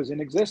ABA was in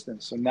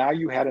existence. So now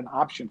you had an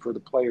option for the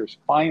players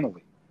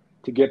finally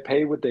to get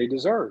paid what they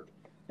deserved.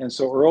 And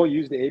so Earl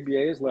used the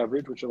ABA as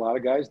leverage, which a lot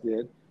of guys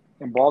did.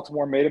 And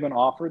Baltimore made him an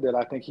offer that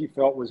I think he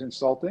felt was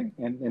insulting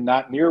and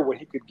not near what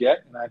he could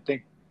get. And I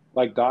think,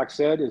 like Doc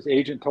said, his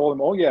agent told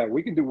him, oh, yeah,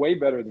 we can do way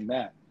better than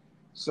that.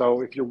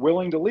 So if you're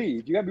willing to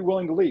leave, you got to be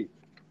willing to leave.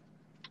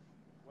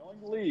 Willing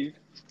to leave.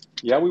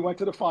 Yeah, we went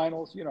to the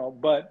finals,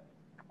 but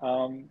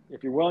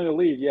if you're willing to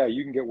leave, yeah,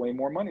 you can get way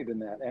more money than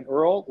that. And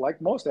Earl, like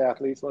most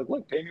athletes,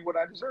 look, pay me what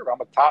I deserve.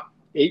 I'm a top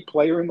 8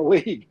 player in the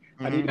league.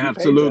 I need to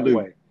be paid that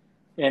way.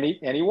 And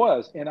he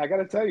was. And I got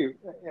to tell you,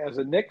 as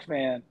a Knicks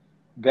fan,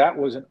 that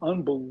was an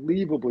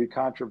unbelievably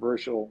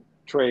controversial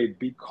trade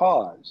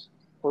because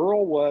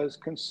Earl was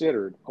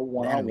considered a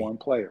one-on-one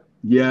player.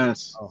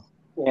 Yes.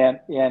 And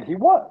he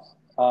was.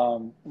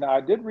 Now,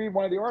 I did read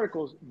one of the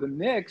articles. The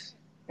Knicks,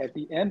 at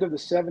the end of the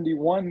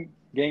 71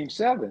 Game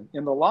 7,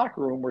 in the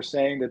locker room, were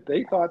saying that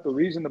they thought the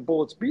reason the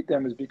Bullets beat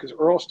them is because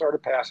Earl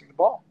started passing the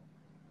ball.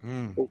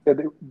 They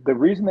said the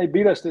reason they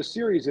beat us this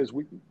series is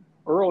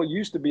Earl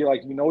used to be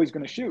like, he's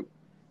going to shoot.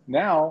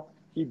 Now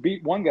he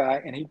beat one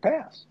guy and he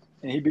passed,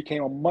 and he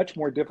became a much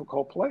more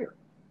difficult player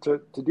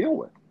to deal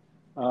with.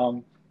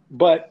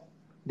 But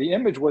the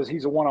image was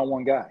he's a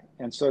one-on-one guy.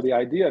 And so the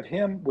idea of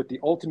him with the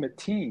ultimate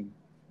team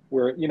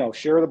where,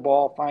 share the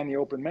ball, find the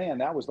open man,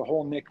 that was the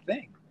whole Knick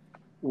thing,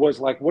 was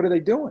like, what are they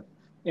doing?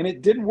 And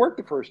it didn't work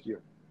the first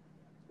year.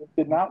 It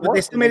did not work. But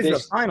they still made it to the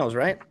finals,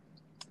 right?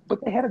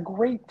 But they had a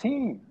great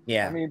team.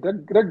 Yeah. I mean,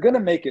 they're going to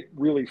make it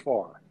really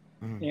far.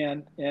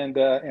 And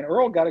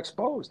Earl got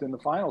exposed in the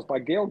finals by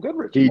Gail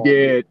Goodrich. He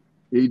did.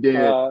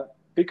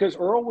 Because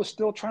Earl was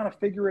still trying to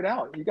figure it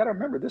out. You got to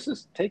remember, this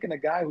is taking a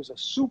guy who's a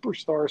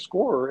superstar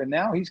scorer, and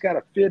now he's got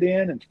to fit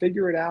in and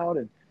figure it out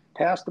and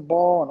pass the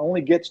ball and only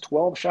gets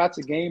 12 shots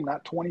a game,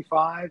 not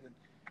 25. And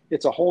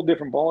it's a whole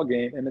different ball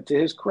game. And to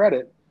his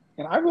credit,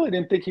 and I really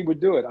didn't think he would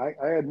do it.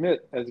 I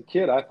admit, as a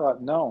kid, I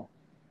thought, no.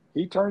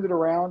 He turned it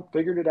around,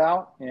 figured it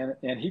out,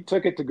 and he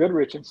took it to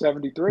Goodrich in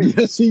 73.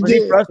 Yes, he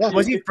did.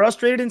 Was he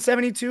frustrated in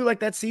 72 like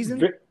that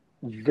season?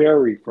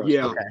 Very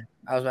frustrated. Yeah. Okay.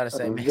 I was about to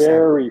say.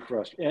 Very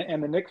frustrated.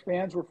 And the Knicks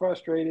fans were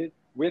frustrated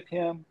with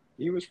him.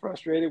 He was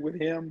frustrated with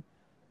him.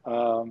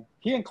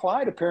 He and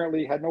Clyde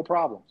apparently had no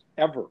problems,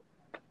 ever.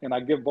 And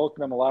I give both of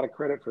them a lot of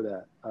credit for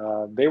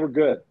that. They were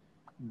good.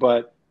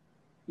 But,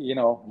 he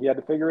had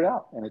to figure it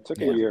out, and it took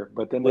a year.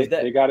 But then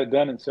they got it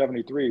done in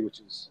 73, which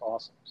is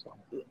awesome. So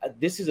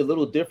this is a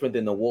little different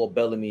than the Walt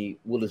Bellamy,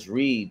 Willis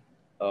Reed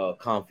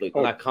conflict.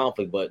 Not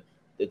conflict, but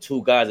the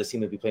two guys that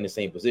seem to be playing the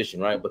same position,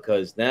 right?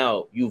 Because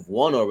now you've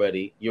won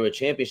already. You're a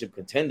championship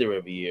contender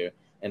every year.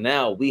 And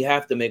now we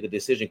have to make a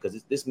decision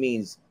because this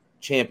means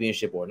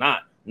championship or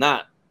not.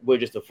 Not we're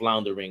just a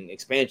floundering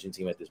expansion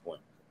team at this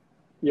point.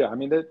 Yeah, I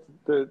mean, the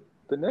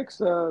Knicks,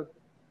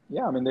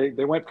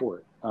 they went for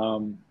it.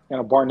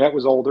 Barnett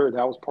was older.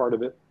 That was part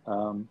of it.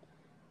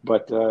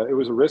 But it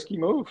was a risky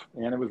move,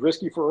 and it was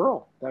risky for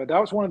Earl.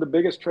 That was one of the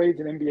biggest trades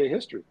in NBA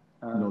history.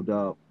 No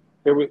doubt.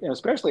 It was, and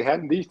especially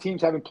these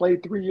teams having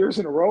played 3 years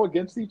in a row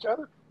against each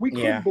other. We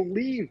couldn't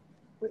believe.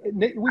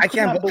 I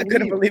couldn't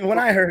believe it when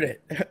I heard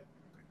it.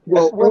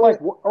 Well, we're like,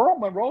 Earl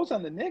Monroe's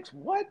on the Knicks.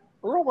 What?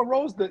 Earl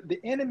Monroe's the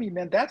enemy,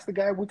 man. That's the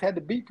guy we've had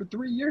to beat for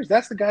 3 years.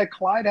 That's the guy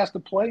Clyde has to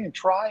play and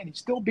try, and he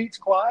still beats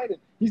Clyde. And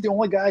he's the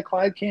only guy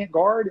Clyde can't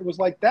guard. It was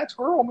like, that's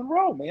Earl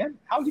Monroe, man.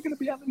 How's he going to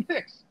be on the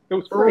Knicks? It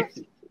was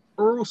crazy.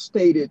 Earl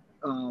stated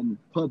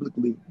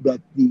publicly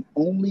that the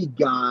only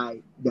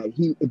guy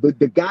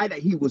the guy that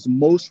he was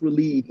most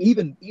relieved,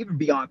 even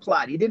beyond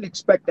Clyde, he didn't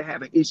expect to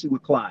have an issue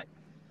with Clyde.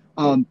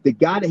 The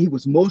guy that he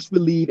was most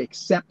relieved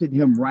accepted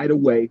him right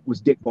away was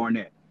Dick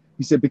Barnett.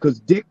 He said because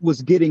Dick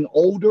was getting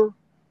older,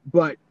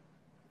 but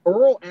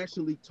Earl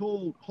actually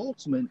told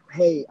Holtzman,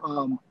 hey,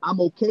 I'm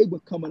okay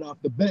with coming off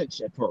the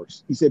bench at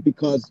first. He said,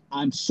 because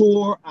I'm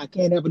sore, I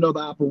can't have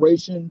another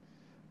operation.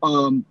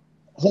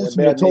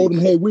 Holtzman told him,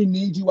 hey, we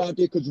need you out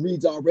there because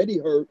Reed's already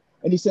hurt.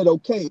 And he said,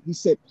 okay. He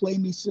said, play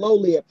me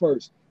slowly at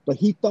first. But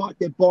he thought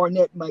that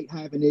Barnett might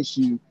have an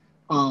issue,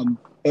 and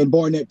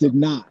Barnett did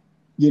not,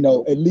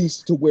 at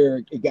least to where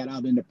it got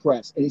out in the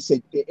press. And he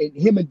said,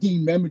 him and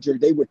Dean Meminger,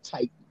 they were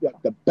tight,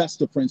 the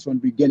best of friends from the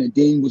beginning.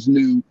 Dean was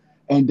new,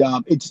 And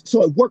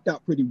it worked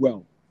out pretty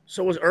well.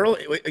 So was Earl?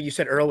 You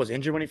said Earl was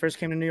injured when he first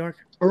came to New York?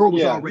 Earl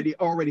was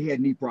already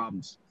had knee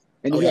problems.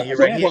 And you're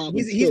right.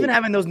 He's been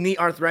having those knee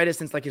arthritis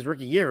since like his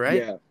rookie year,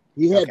 right? Yeah.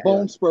 He had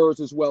bone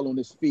spurs as well on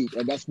his feet,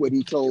 and that's what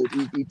he told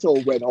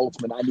Red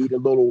Holtzman. I need a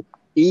little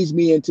ease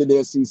me into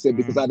this. He said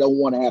because I don't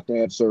want to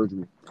have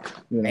surgery.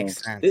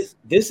 Makes sense.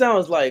 This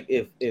sounds like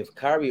if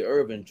Kyrie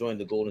Irving joined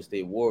the Golden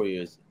State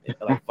Warriors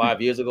like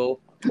 5 years ago,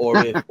 or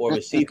if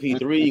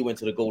CP3 went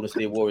to the Golden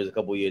State Warriors a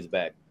couple of years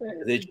back.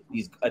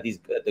 He's at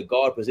the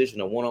guard position,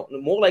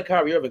 more like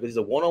Kyrie Irving because he's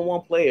a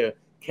one-on-one player.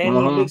 Can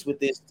you mix with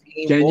this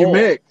team? Can you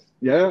mix?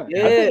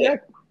 Yeah.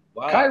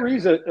 Wow.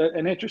 Kyrie's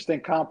an interesting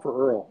comp for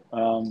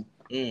Earl.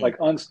 Like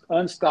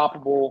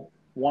unstoppable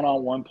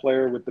one-on-one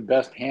player with the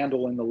best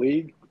handle in the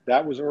league.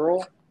 That was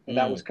Earl, and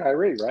that was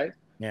Kyrie, right?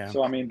 Yeah.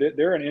 So I mean,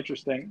 they're an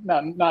interesting,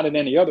 not in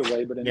any other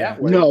way, but in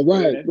that way. No,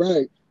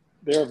 right.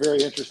 They're a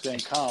very interesting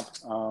comp.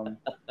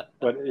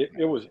 But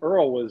it was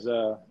Earl was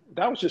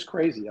that was just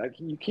crazy.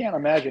 You can't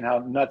imagine how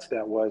nuts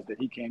that was that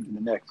he came to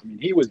the Knicks. I mean,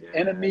 he was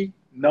enemy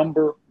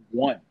number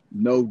one.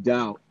 No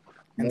doubt.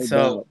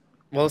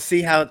 We'll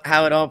see how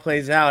it all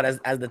plays out as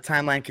the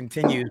timeline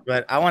continues.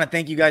 But I want to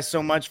thank you guys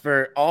so much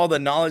for all the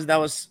knowledge that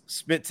was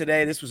spit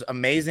today. This was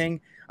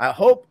amazing. I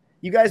hope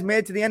you guys made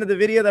it to the end of the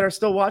video that are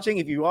still watching.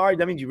 If you are,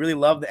 that means you really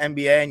love the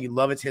NBA and you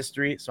love its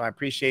history. So I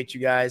appreciate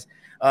you guys.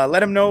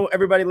 Let them know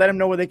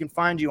where they can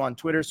find you on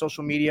Twitter,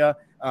 social media,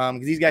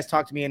 because these guys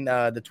talk to me in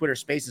the Twitter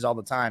spaces all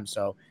the time.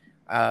 So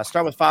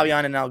start with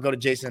Fabian, and I'll go to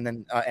Jason,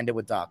 and then end it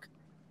with Doc.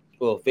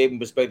 Well, Fabian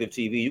Perspective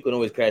TV, you can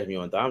always catch me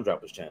on Dime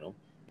Droppers channel.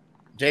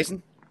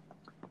 Jason?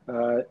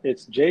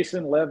 It's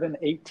Jason Levin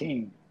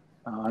 18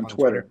 on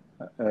Twitter.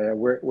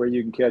 Where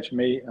you can catch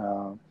me.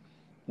 That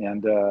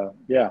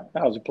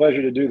was a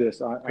pleasure to do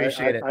this.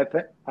 Appreciate it.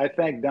 I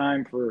thank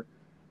Dime for,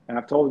 and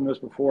I've told him this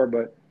before,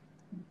 but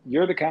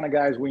you're the kind of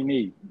guys we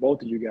need,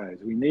 both of you guys.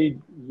 We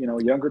need,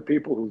 younger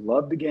people who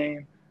love the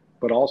game,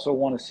 but also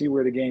want to see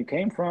where the game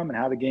came from and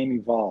how the game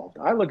evolved.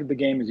 I look at the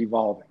game as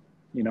evolving.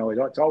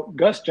 It's all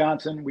Gus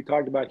Johnson. We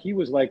talked about, he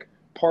was like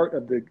part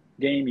of the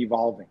game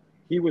evolving.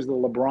 He was the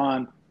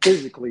LeBron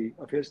physically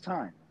of his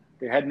time.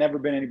 There had never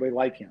been anybody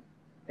like him.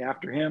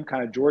 After him,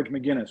 kind of George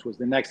McGinnis was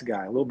the next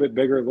guy, a little bit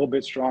bigger, a little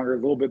bit stronger, a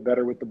little bit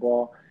better with the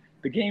ball.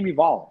 The game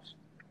evolves.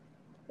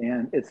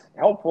 And it's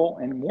helpful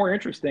and more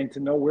interesting to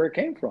know where it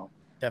came from.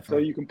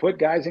 Definitely. So you can put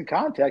guys in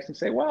context and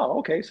say, wow,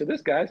 okay, so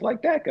this guy's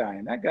like that guy,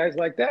 and that guy's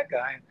like that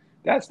guy. And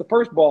that's the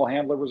first ball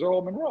handler was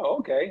Earl Monroe.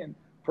 Okay, and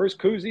first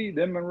Cousy,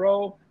 then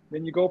Monroe.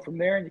 Then you go from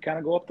there and you kind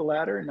of go up the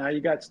ladder. And now you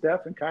got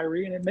Steph and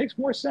Kyrie, and it makes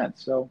more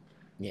sense. So,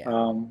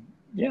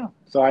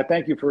 So I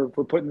thank you for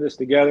putting this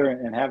together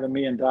and having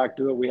me and Doc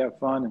do it. We have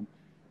fun.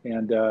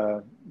 And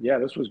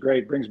this was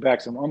great. Brings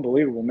back some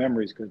unbelievable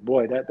memories because,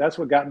 boy, that's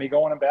what got me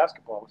going in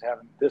basketball, was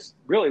having this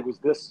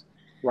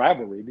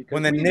rivalry. Because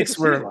when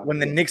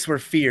the Knicks were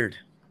feared.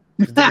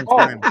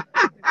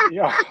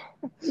 Yeah.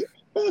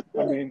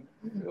 I mean,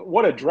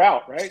 what a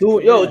drought, right?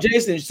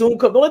 Jason, soon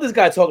come. Don't let this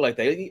guy talk like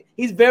that.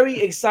 He's very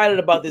excited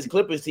about this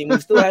Clippers team. He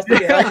still has to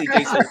get healthy,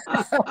 Jason.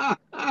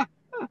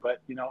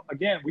 But,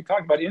 again, we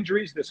talked about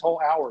injuries this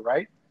whole hour,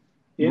 right?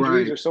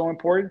 Injuries are so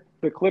important.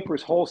 The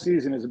Clippers' whole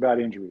season is about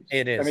injuries.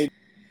 It is. I mean,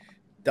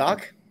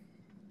 Doc?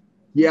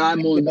 Yeah,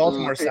 I'm on the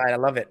Baltimore side. I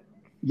love it.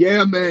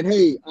 Yeah, man.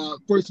 Hey,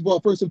 first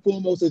and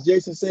foremost, as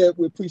Jason said,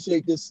 we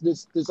appreciate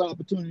this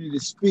opportunity to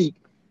speak,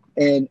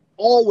 and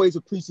always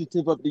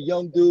appreciative of the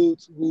young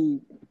dudes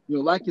who,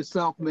 like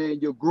yourself, man,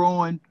 you're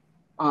growing.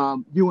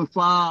 You and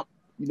Fob,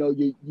 you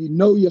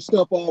know your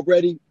stuff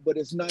already, but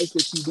it's nice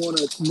that you want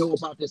to know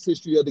about this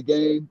history of the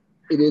game.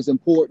 It is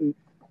important.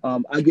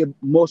 I give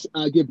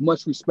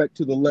much respect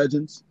to the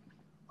legends.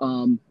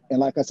 And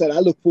like I said, I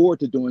look forward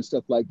to doing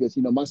stuff like this.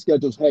 My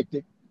schedule's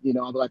hectic.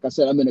 Like I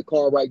said, I'm in the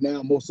car right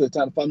now most of the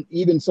time.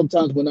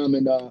 Sometimes when I'm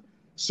in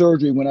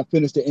surgery, when I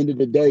finish the end of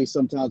the day,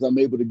 sometimes I'm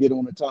able to get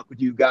on and talk with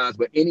you guys.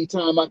 But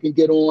anytime I can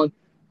get on,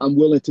 I'm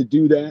willing to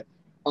do that.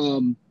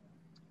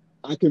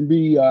 I can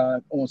be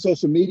on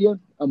social media.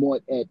 I'm on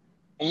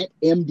at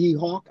MD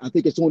Hawk. I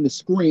think it's on the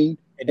screen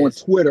on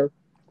Twitter.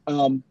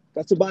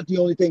 That's about the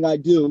only thing I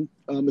do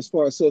as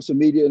far as social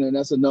media, and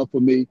that's enough for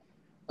me.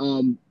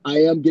 I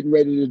am getting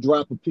ready to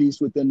drop a piece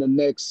within the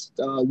next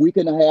week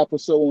and a half or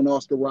so on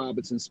Oscar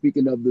Robertson.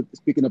 Speaking of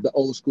the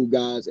old school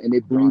guys, and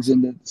it brings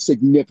in the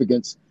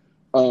significance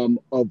of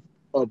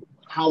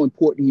how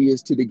important he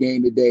is to the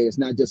game today. It's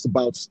not just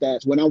about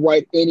stats. When I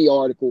write any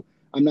article,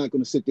 I'm not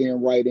going to sit there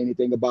and write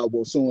anything about,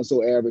 well,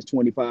 so-and-so averaged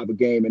 25 a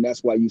game, and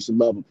that's why you should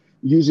love him.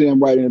 Usually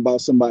I'm writing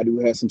about somebody who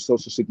has some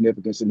social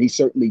significance, and he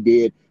certainly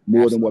did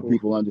more than what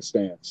people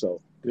understand.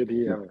 So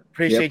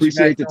appreciate you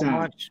guys so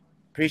much.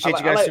 Appreciate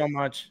you guys so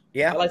much.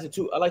 Yeah. I like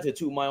to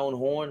toot my own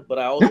horn, but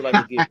I also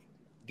like to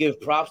give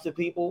props to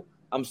people.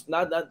 I'm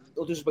not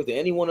no disrespect to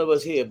any one of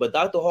us here, but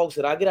Dr. Hawk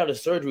said I get out of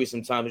surgery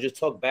sometimes and just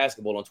talk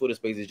basketball on Twitter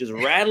Spaces, just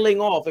rattling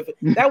off.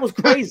 That was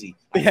crazy.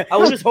 I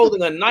was just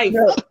holding a knife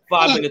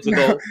 5 minutes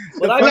ago,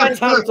 but I got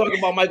time to talk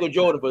about Michael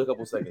Jordan for a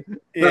couple seconds.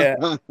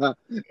 Yeah.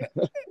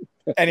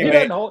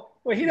 Anyway,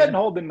 he doesn't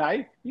hold the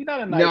knife. He's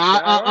not a knife. No,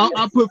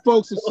 I put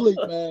folks to sleep,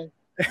 man.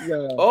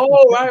 Yeah.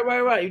 Oh,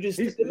 right. You just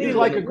he's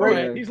like a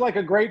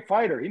great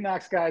fighter. He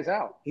knocks guys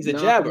out. He's a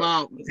jabber.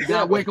 You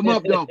gotta wake him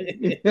up though.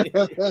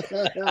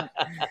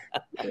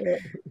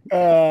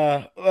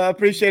 I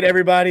appreciate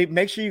everybody.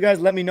 Make sure you guys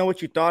let me know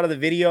what you thought of the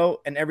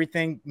video and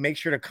everything. Make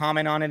sure to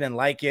comment on it and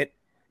like it,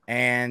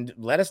 and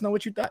let us know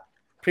what you thought.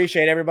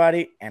 Appreciate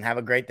everybody, and have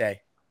a great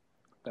day.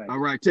 All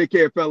right, take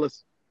care,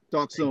 fellas.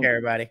 Talk soon. Take care,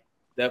 everybody.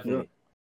 Definitely.